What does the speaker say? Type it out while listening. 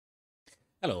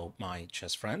Hello, my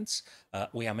chess friends.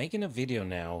 We are making a video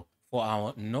now for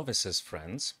our novices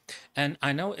friends. And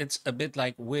I know it's a bit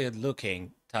like weird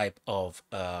looking type of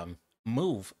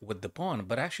move with the pawn,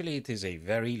 but actually it is a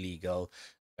very legal,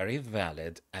 very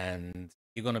valid, and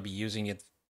you're going to be using it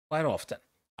quite often,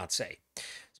 I'd say.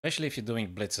 Especially if you're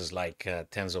doing blitzes like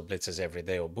tens of blitzes every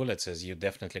day or bullets, you're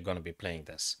definitely going to be playing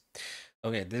this.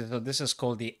 Okay, this is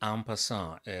called the en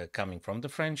passant, coming from the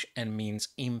French and means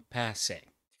in passing.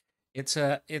 It's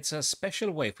a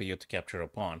special way for you to capture a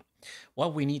pawn.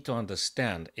 What we need to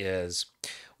understand is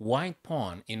white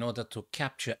pawn, in order to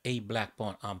capture a black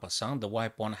pawn en passant, the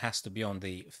white pawn has to be on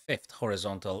the fifth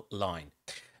horizontal line.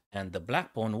 And the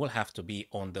black pawn will have to be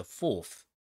on the fourth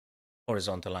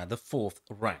horizontal line, the fourth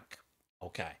rank.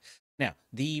 Okay. Now,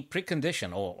 the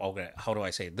precondition, or okay, how do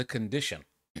I say, the condition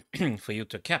for you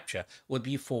to capture would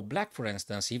be for black, for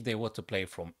instance, if they were to play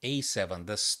from a7,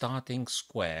 the starting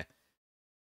square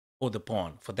for the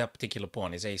pawn, for that particular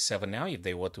pawn is a7 now. If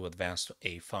they were to advance to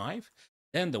a5,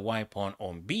 then the white pawn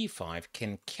on b5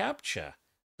 can capture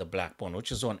the black pawn,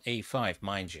 which is on a5,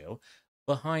 mind you,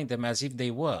 behind them as if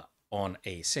they were on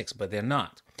a6, but they're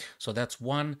not. So that's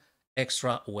one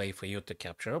extra way for you to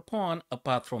capture a pawn,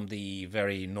 apart from the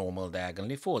very normal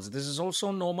diagonally forwards. This is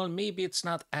also normal. Maybe it's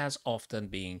not as often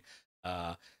being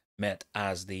met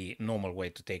as the normal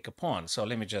way to take a pawn. So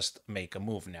let me just make a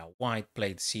move now. White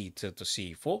played c2 to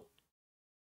c4.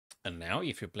 And now,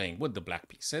 if you're playing with the black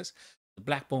pieces, the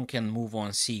black pawn can move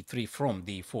on c3 from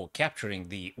d4, capturing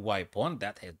the white pawn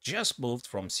that had just moved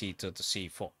from c2 to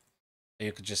c4. So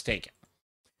you could just take it.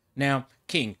 Now,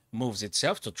 king moves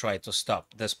itself to try to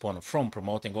stop this pawn from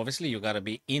promoting. Obviously, you got to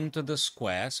be into the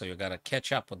square, so you got to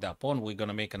catch up with that pawn. We're going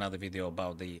to make another video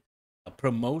about the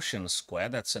promotion square.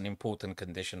 That's an important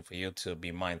condition for you to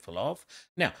be mindful of.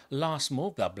 Now, last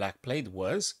move that black played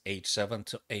was h7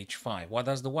 to h5. What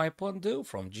does the white pawn do?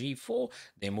 From g4,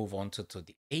 they move on to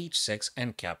the h6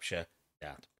 and capture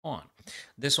that pawn.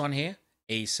 This one here,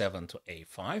 a7 to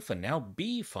a5, and now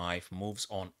b5 moves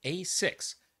on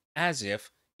a6 as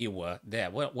if it were there.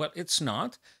 Well, it's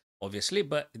not, obviously,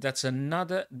 but that's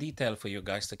another detail for you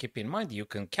guys to keep in mind. You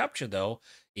can capture, though,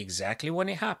 exactly when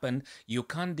it happened. You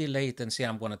can't delay it and say,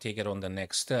 I'm going to take it on the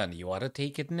next turn. You ought to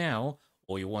take it now,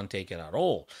 or you won't take it at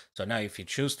all. So now if you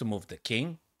choose to move the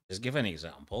king, just give an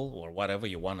example, or whatever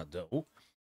you want to do,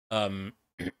 um,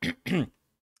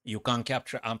 you can't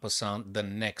capture en passant the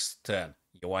next turn.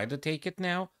 You either take it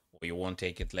now, or you won't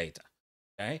take it later.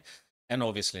 Okay? And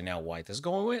obviously now white is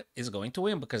going to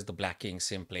win because the black king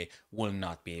simply will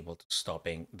not be able to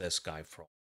stopping this guy from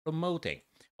promoting.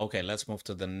 Okay, let's move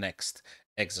to the next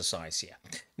exercise here.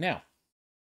 Now,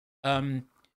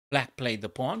 black played the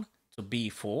pawn to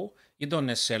b4. You don't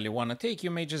necessarily want to take.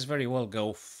 You may just very well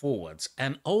go forwards.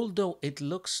 And although it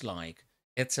looks like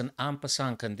it's an en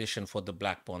passant condition for the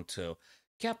black pawn to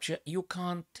capture, you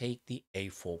can't take the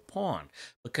a4 pawn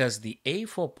because the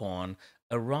a4 pawn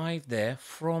arrived there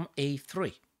from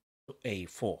a3 to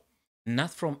a4,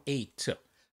 not from a2.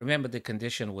 Remember, the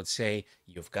condition would say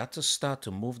you've got to start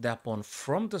to move that pawn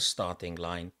from the starting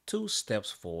line 2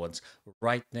 steps forwards,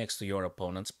 right next to your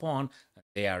opponent's pawn.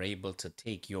 They are able to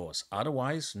take yours.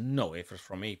 Otherwise, no. If it's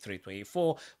from a3 to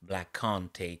a4, black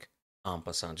can't take en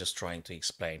passant. Just trying to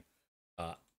explain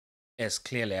uh, as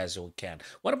clearly as you can.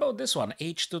 What about this one?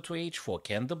 H2 to h4.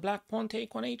 Can the black pawn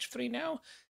take on h3 now?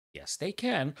 Yes, they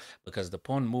can, because the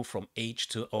pawn moved from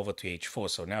h2 over to h4.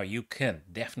 So now you can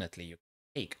definitely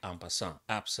take en passant.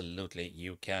 Absolutely,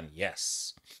 you can.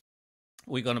 Yes.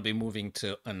 We're going to be moving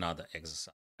to another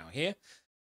exercise now here.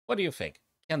 What do you think?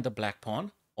 Can the black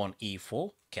pawn on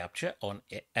e4 capture on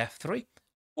f3?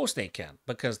 Of course they can,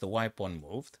 because the white pawn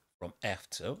moved from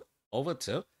f2 over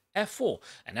to f4.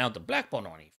 And now the black pawn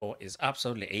on e4 is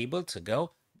absolutely able to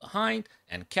go behind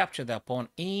and capture that pawn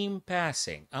in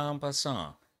passing, en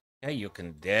passant. Okay, you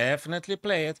can definitely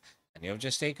play it, and you've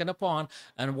just taken a pawn.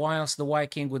 And whilst the white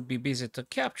king would be busy to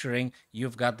capturing,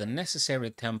 you've got the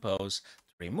necessary tempos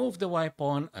to remove the white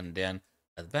pawn and then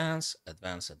advance,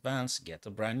 advance, advance, get a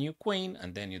brand new queen,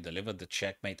 and then you deliver the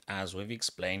checkmate as we've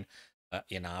explained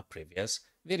in our previous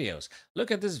videos. Look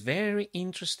at this very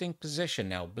interesting position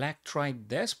now. Black tried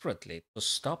desperately to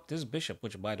stop this bishop,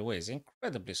 which, by the way, is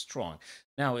incredibly strong.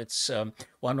 Now, it's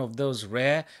one of those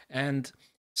rare and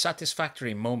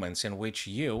satisfactory moments in which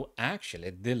you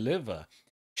actually deliver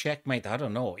checkmate. I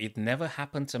don't know. It never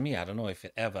happened to me. I don't know if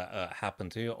it ever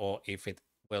happened to you or if it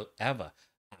will ever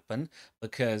happen,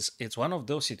 because it's one of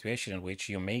those situations in which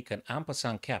you make an en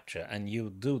passant capture and you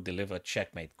do deliver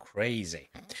checkmate. Crazy.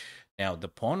 Now, the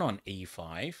pawn on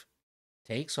e5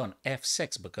 takes on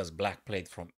f6 because black played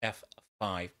from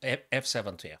f5,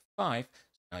 f7 to f5.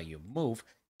 Now you move,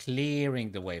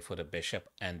 clearing the way for the bishop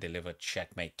and deliver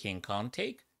checkmate. King can't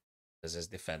take. This is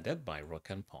defended by rook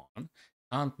and pawn.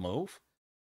 Can't move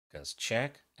because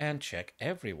check and check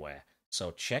everywhere.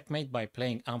 So checkmate by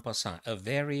playing en passant, a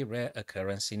very rare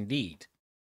occurrence indeed.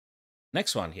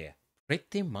 Next one here,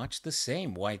 pretty much the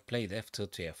same. White played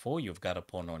f2 to f4. You've got a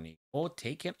pawn on e4,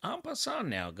 taking en passant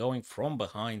now, going from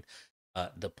behind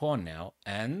the pawn now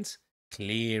and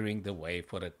clearing the way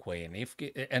for the queen.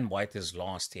 And white is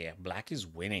lost here. Black is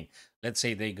winning. Let's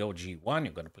say they go g1.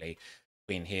 You're going to play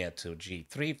queen here to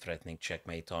g3, threatening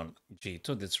checkmate on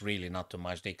g2. That's really not too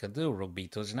much they could do. Rook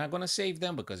b2 is not going to save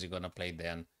them because you're going to play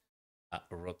then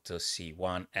rook to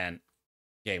c1 and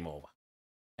game over.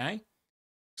 Okay?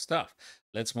 Stuff.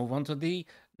 Let's move on to the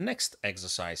next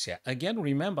exercise here. Again,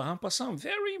 remember, en passant,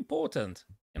 very important.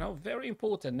 Very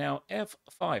important. Now,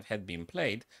 f5 had been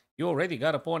played. You already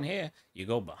got a pawn here. You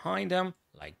go behind them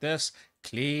like this,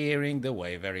 clearing the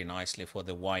way very nicely for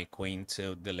the white queen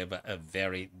to deliver a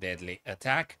very deadly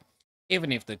attack.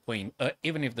 Even if the queen,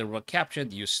 even if the rook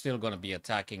captured, you're still going to be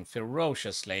attacking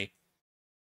ferociously,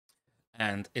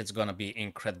 and it's going to be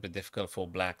incredibly difficult for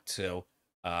black to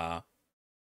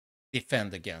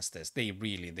defend against this. They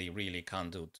really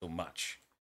can't do too much.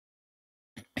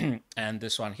 And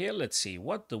this one here, let's see,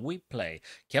 what do we play?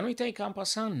 Can we take en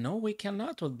passant? No, we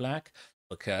cannot with black,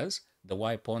 because the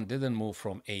white pawn didn't move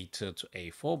from a2 to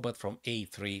a4, but from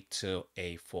a3 to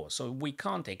a4. So we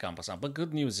can't take en passant. But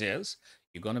good news is,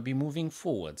 you're going to be moving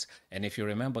forwards. And if you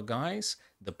remember, guys,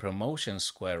 the promotion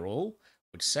square rule,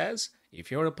 which says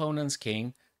if your opponent's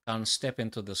king can't step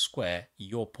into the square,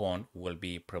 your pawn will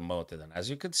be promoted. And as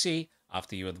you can see,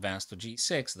 after you advance to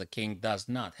g6, the king does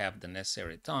not have the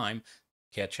necessary time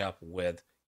to catch up with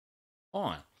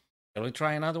pawn. Shall we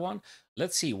try another one?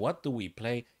 Let's see, what do we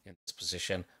play in this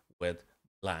position with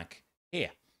black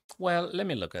here? Well, let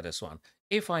me look at this one.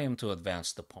 If I am to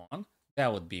advance the pawn,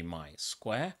 that would be my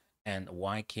square, and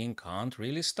white king can't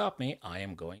really stop me. I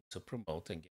am going to promote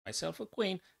and give myself a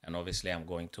queen, and obviously I'm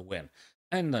going to win.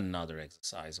 And another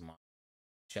exercise, my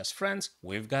chess friends,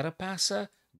 we've got a passer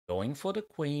going for the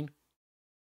queen.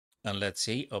 And let's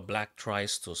see, a black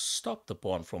tries to stop the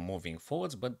pawn from moving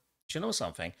forwards, but you know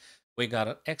something? We got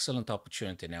an excellent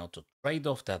opportunity now to trade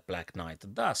off that black knight,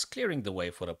 thus clearing the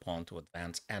way for the pawn to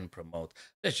advance and promote.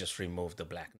 Let's just remove the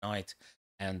black knight,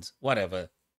 and whatever,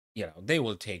 they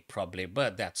will take probably,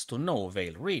 but that's to no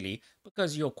avail really,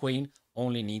 because your queen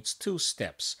only needs 2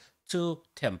 steps, 2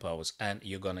 tempos, and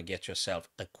you're gonna get yourself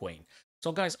a queen.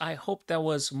 So guys, I hope that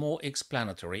was more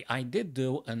explanatory. I did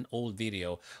do an old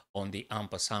video on the en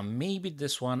passant. Maybe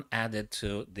this one added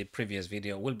to the previous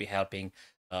video will be helping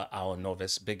our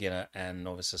novice, beginner, and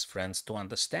novices friends to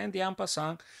understand the en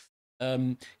passant.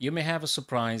 You may have a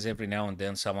surprise every now and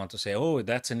then, someone to say, oh,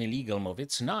 that's an illegal move.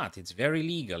 It's not. It's very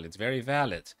legal. It's very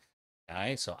valid.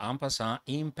 Okay, so en passant,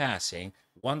 in passing,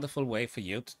 wonderful way for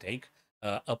you to take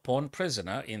a pawn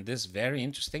prisoner in this very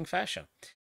interesting fashion.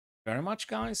 Very much,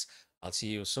 guys. I'll see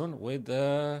you soon with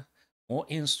more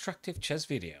instructive chess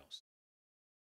videos.